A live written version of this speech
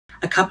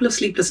A couple of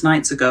sleepless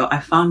nights ago,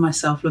 I found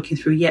myself looking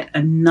through yet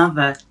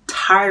another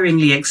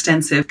tiringly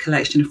extensive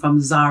collection from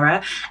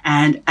ZARA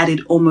and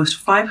added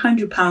almost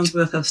 £500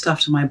 worth of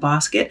stuff to my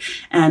basket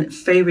and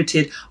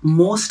favorited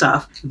more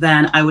stuff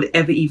than I would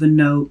ever even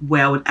know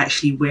where I would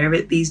actually wear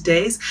it these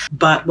days.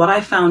 But what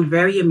I found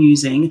very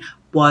amusing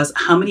was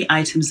how many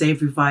items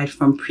they've revived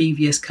from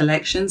previous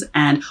collections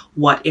and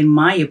what, in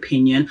my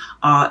opinion,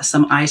 are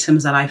some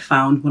items that I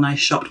found when I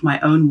shopped my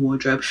own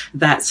wardrobe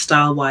that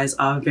style-wise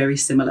are very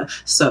similar.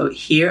 So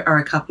here are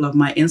a couple of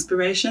my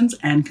inspirations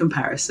and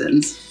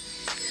comparisons.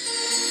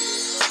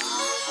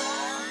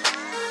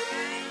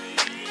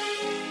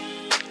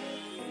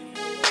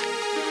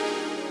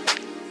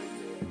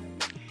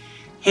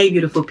 Hey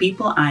beautiful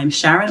people, I'm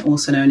Sharon,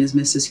 also known as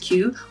Mrs.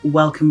 Q.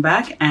 Welcome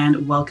back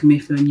and welcome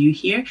if you're new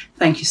here.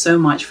 Thank you so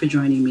much for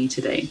joining me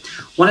today.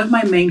 One of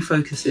my main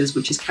focuses,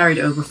 which is carried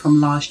over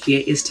from last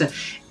year, is to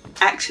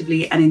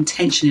actively and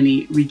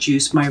intentionally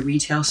reduce my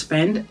retail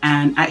spend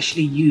and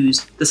actually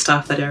use the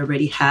stuff that I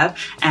already have,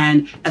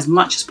 and as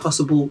much as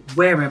possible,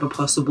 wherever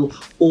possible,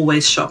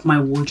 always shop my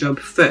wardrobe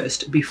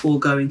first before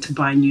going to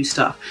buy new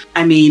stuff.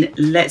 I mean,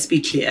 let's be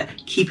clear,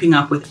 keeping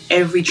up with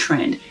every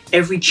trend,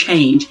 every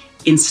change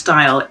in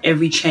style,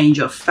 every change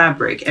of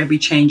fabric, every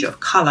change of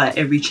color,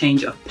 every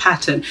change of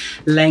pattern,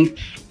 length,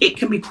 it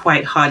can be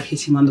quite hard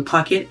hitting on the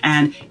pocket.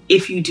 And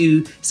if you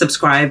do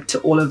subscribe to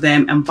all of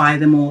them and buy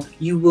them all,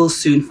 you will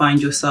soon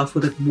find yourself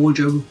with a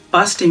wardrobe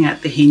busting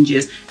at the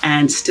hinges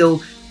and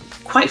still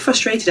quite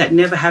frustrated at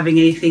never having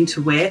anything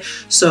to wear.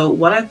 So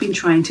what I've been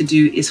trying to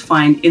do is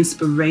find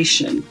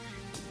inspiration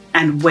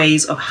and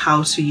ways of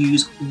how to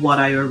use what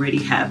I already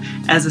have.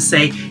 As I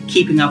say,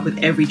 keeping up with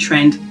every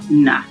trend,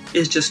 nah,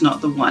 it's just not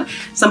the one.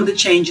 Some of the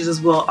changes as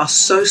well are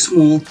so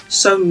small,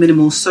 so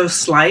minimal, so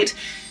slight.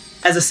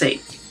 As I say,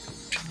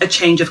 a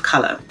change of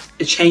color,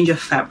 a change of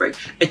fabric,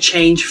 a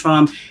change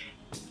from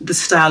the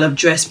style of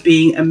dress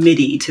being a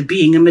midi to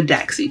being a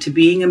madaxi to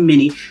being a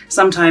mini.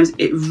 Sometimes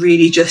it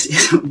really just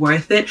isn't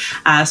worth it.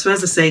 So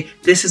as I say,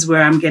 this is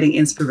where I'm getting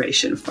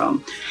inspiration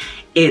from.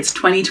 It's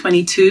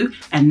 2022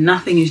 and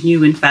nothing is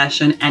new in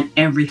fashion and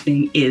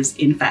everything is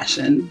in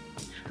fashion.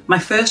 My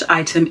first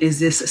item is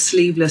this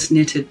sleeveless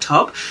knitted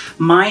top.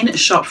 Mine,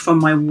 shopped from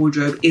my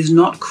wardrobe, is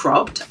not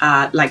cropped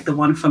like the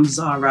one from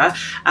ZARA.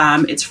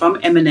 It's from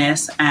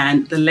M&S,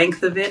 and the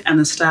length of it and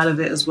the style of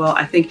it as well,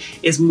 I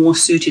think, is more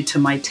suited to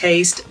my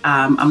taste.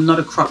 I'm not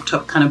a crop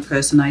top kind of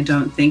person, I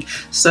don't think.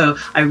 So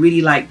I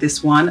really like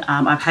this one.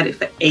 I've had it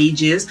for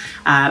ages.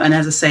 And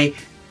as I say,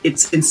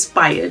 it's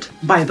inspired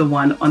by the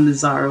one on the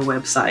ZARA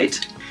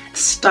website.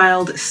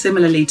 Styled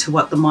similarly to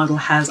what the model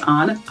has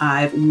on,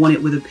 I've worn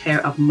it with a pair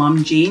of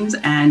mum jeans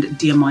and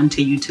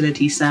Diamante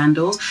utility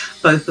sandals,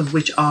 both of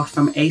which are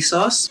from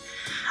ASOS.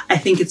 I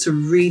think it's a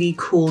really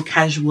cool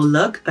casual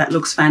look that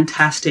looks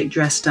fantastic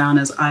dressed down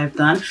as I've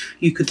done.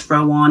 You could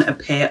throw on a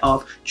pair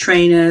of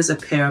trainers, a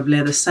pair of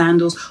leather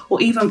sandals,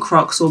 or even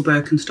Crocs or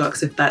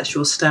Birkenstocks if that's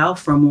your style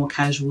for a more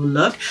casual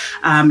look.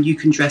 You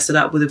can dress it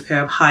up with a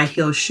pair of high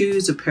heel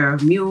shoes, a pair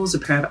of mules, a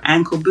pair of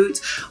ankle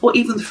boots, or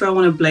even throw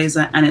on a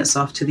blazer and it's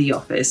off to the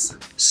office.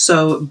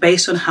 So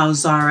based on how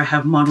ZARA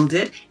have modeled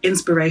it,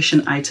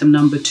 inspiration item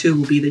number 2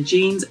 will be the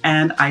jeans,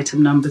 and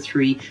item number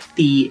 3,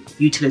 the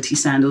utility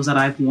sandals that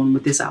I've worn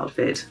with this outfit.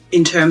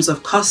 In terms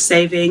of cost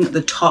saving,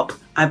 the top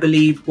I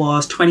believe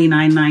was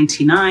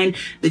 $29.99.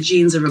 The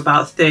jeans are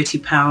about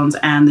 £30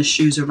 and the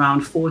shoes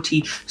around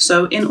 £40.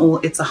 So in all,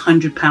 it's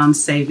 £100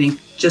 saving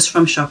just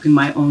from shopping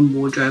my own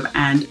wardrobe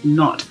and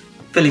not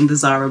filling the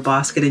ZARA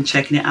basket and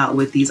checking it out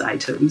with these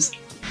items.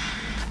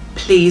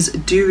 Please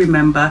do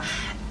remember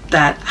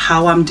that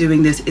how I'm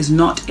doing this is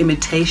not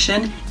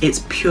imitation,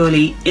 it's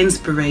purely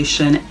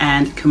inspiration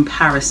and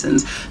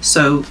comparisons.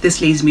 So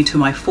this leads me to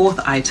my 4th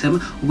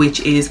item,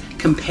 which is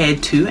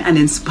compared to and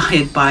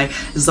inspired by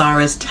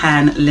ZARA's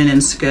tan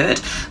linen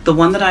skirt. The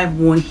one that I've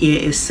worn here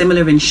is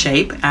similar in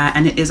shape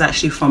and it is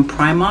actually from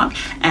Primark,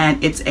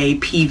 and it's a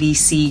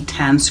PVC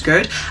tan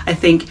skirt. I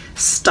think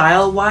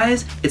style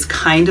wise it's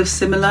kind of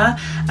similar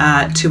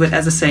to it.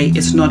 As I say,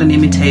 it's not an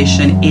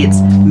imitation,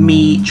 it's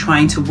me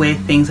trying to wear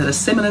things that are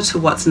similar to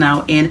what's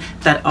now in,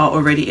 that are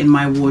already in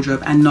my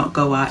wardrobe, and not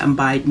go out and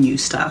buy new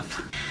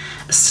stuff.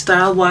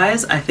 Style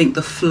wise, I think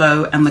the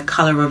flow and the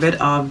color of it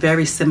are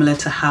very similar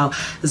to how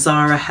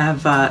ZARA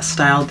have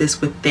styled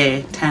this with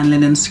their tan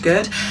linen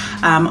skirt.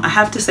 I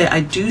have to say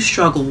I do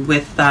struggle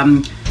with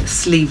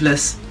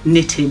sleeveless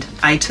knitted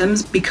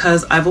items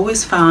because I've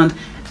always found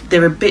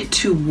they're a bit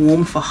too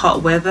warm for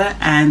hot weather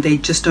and they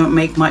just don't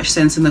make much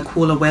sense in the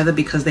cooler weather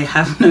because they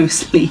have no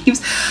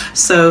sleeves.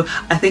 So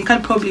I think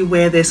I'd probably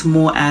wear this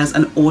more as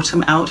an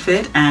autumn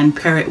outfit and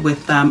pair it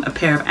with a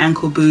pair of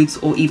ankle boots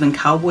or even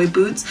cowboy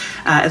boots.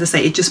 As I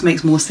say, it just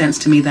makes more sense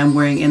to me than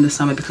wearing in the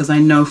summer because I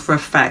know for a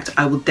fact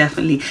I will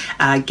definitely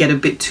get a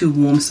bit too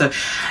warm. So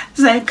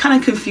it's kind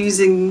of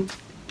confusing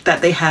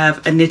that they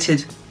have a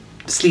knitted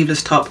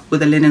sleeveless top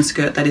with a linen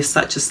skirt that is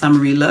such a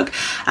summery look.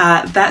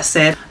 That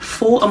said,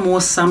 for a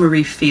more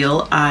summery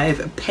feel,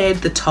 I've paired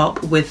the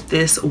top with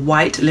this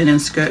white linen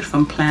skirt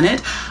from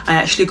Planet. I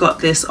actually got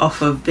this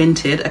off of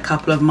Vinted a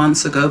couple of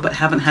months ago, but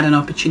haven't had an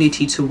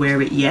opportunity to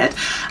wear it yet.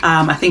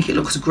 I think it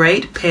looks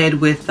great paired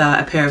with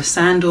a pair of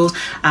sandals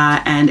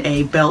and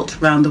a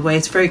belt around the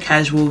waist. Very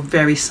casual,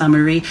 very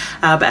summery,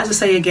 but as I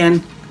say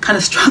again, kind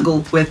of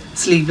struggle with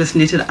sleeveless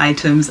knitted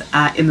items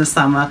in the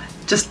summer.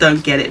 Just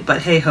don't get it,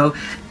 but hey ho,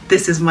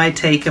 this is my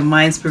take and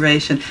my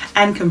inspiration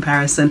and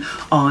comparison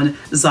on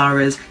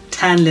Zara's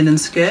tan linen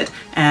skirt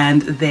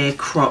and their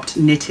cropped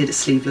knitted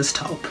sleeveless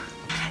top.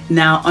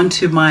 Now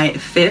onto my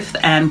fifth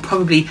and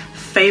probably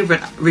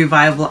favorite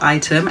revival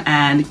item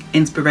and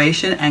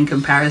inspiration and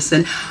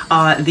comparison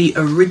are the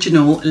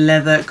original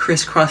leather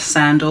crisscross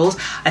sandals.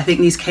 I think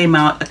these came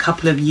out a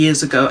couple of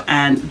years ago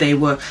and they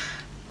were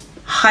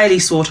highly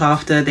sought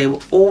after. They were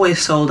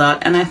always sold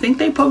out, and I think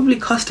they probably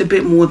cost a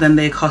bit more than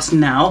they cost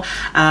now.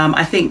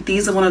 I think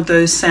these are one of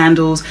those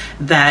sandals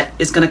that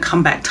is going to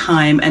come back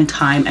time and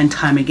time and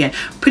time again,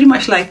 pretty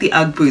much like the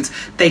Ugg boots.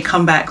 They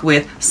come back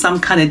with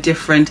some kind of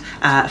different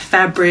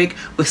fabric,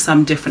 with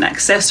some different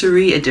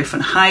accessory, a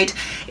different height.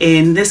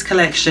 In this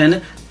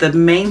collection, the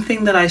main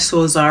thing that I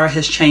saw Zara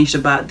has changed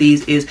about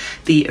these is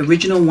the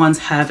original ones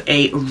have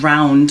a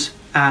round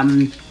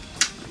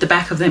the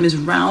back of them is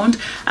round,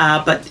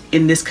 but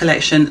in this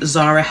collection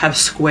Zara have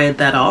squared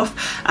that off.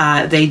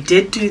 They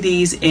did do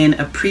these in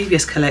a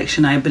previous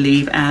collection, I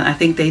believe, and I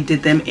think they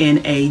did them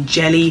in a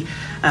jelly,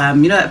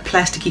 you know, a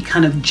plasticky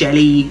kind of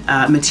jelly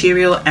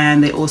material,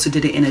 and they also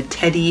did it in a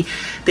teddy.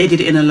 They did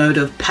it in a load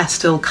of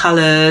pastel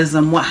colors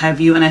and what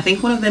have you, and I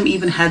think one of them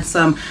even had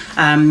some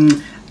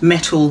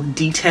metal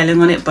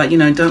detailing on it, but you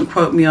know, don't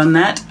quote me on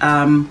that.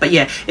 But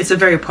yeah, it's a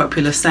very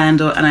popular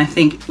sandal, and I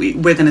think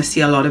we're going to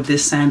see a lot of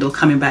this sandal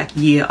coming back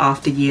year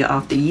after year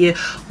after year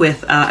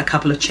with a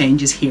couple of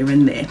changes here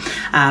and there.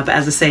 But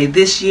as I say,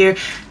 this year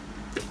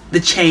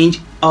the change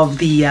of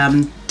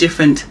the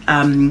different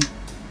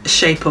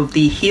shape of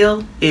the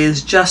heel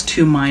is just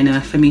too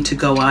minor for me to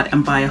go out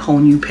and buy a whole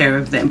new pair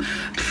of them.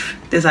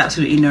 There's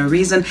absolutely no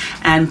reason,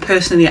 and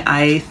personally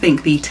I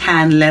think the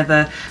tan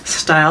leather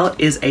style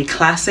is a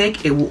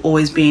classic. It will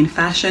always be in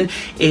fashion.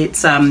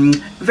 It's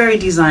very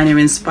designer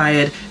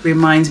inspired,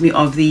 reminds me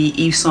of the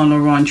Yves Saint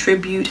Laurent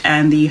tribute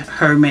and the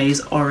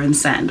Hermes orange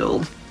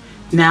sandal.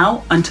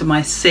 Now onto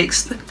my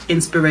sixth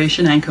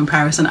inspiration and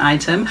comparison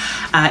item.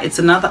 It's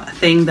another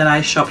thing that I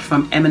shopped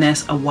from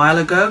M&S a while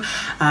ago.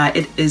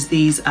 It is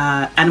these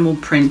animal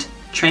print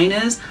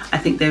trainers. I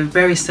think they're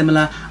very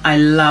similar. I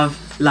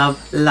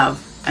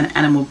love an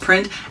animal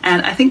print,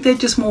 and I think they're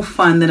just more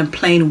fun than a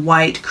plain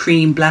white,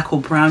 cream, black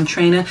or brown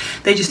trainer.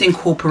 They just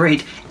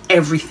incorporate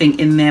everything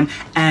in them,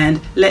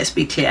 and let's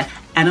be clear,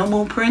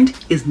 animal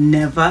print is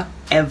never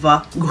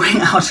ever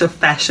going out of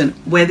fashion.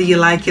 Whether you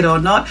like it or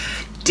not,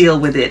 deal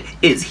with it.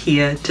 It's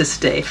here to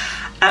stay.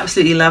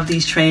 Absolutely love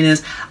these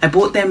trainers. I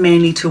bought them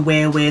mainly to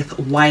wear with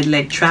wide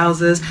leg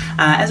trousers.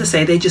 As I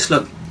say, they just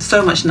look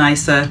so much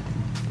nicer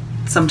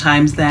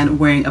sometimes than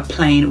wearing a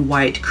plain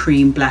white,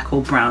 cream, black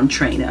or brown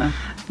trainer.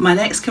 My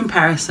next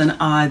comparison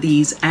are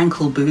these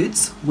ankle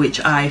boots, which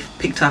I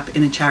picked up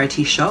in a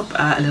charity shop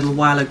a little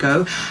while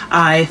ago.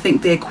 I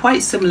think they're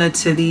quite similar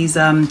to these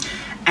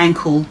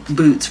ankle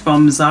boots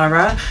from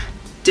Zara.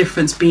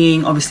 Difference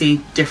being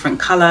obviously different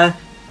color,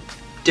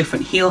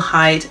 different heel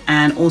height,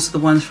 and also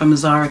the ones from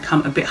Zara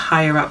come a bit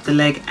higher up the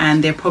leg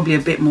and they're probably a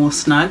bit more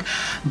snug.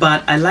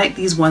 But I like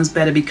these ones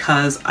better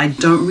because I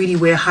don't really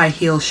wear high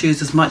heel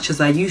shoes as much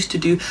as I used to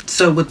do.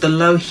 So with the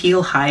low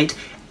heel height,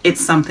 it's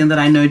something that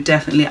I know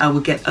definitely I will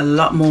get a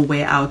lot more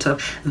wear out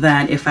of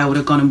than if I would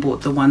have gone and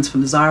bought the ones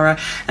from Zara.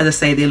 As I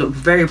say, they look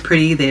very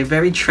pretty, they're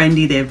very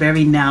trendy, they're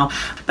very now.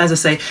 But as I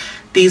say,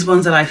 these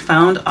ones that I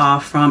found are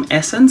from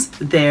Essence.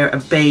 They're a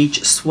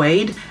beige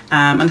suede,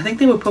 and I think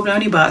they were probably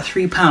only about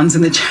 £3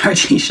 in the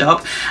charity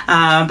shop.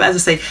 But as I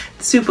say,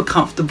 super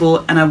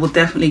comfortable, and I will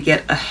definitely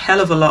get a hell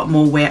of a lot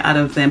more wear out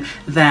of them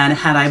than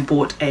had I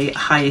bought a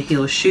higher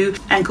heel shoe.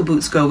 Ankle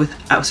boots go with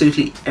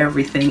absolutely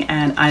everything,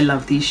 and I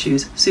love these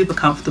shoes. Super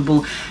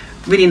comfortable,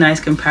 really nice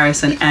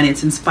comparison, and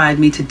it's inspired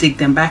me to dig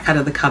them back out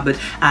of the cupboard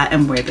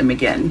and wear them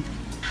again.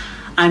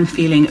 I'm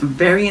feeling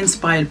very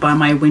inspired by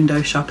my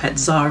window shop at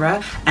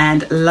Zara,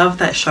 and love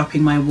that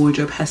shopping my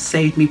wardrobe has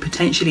saved me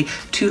potentially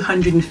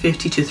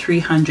 £250 to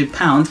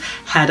 £300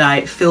 had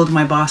I filled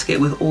my basket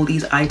with all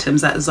these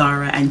items at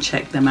Zara and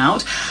checked them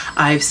out.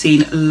 I've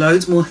seen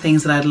loads more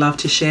things that I'd love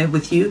to share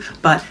with you,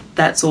 but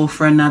that's all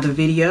for another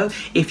video.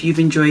 If you've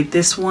enjoyed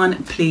this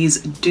one, please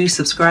do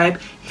subscribe,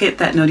 hit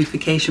that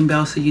notification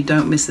bell so you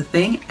don't miss a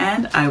thing,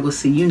 and I will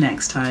see you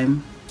next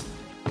time.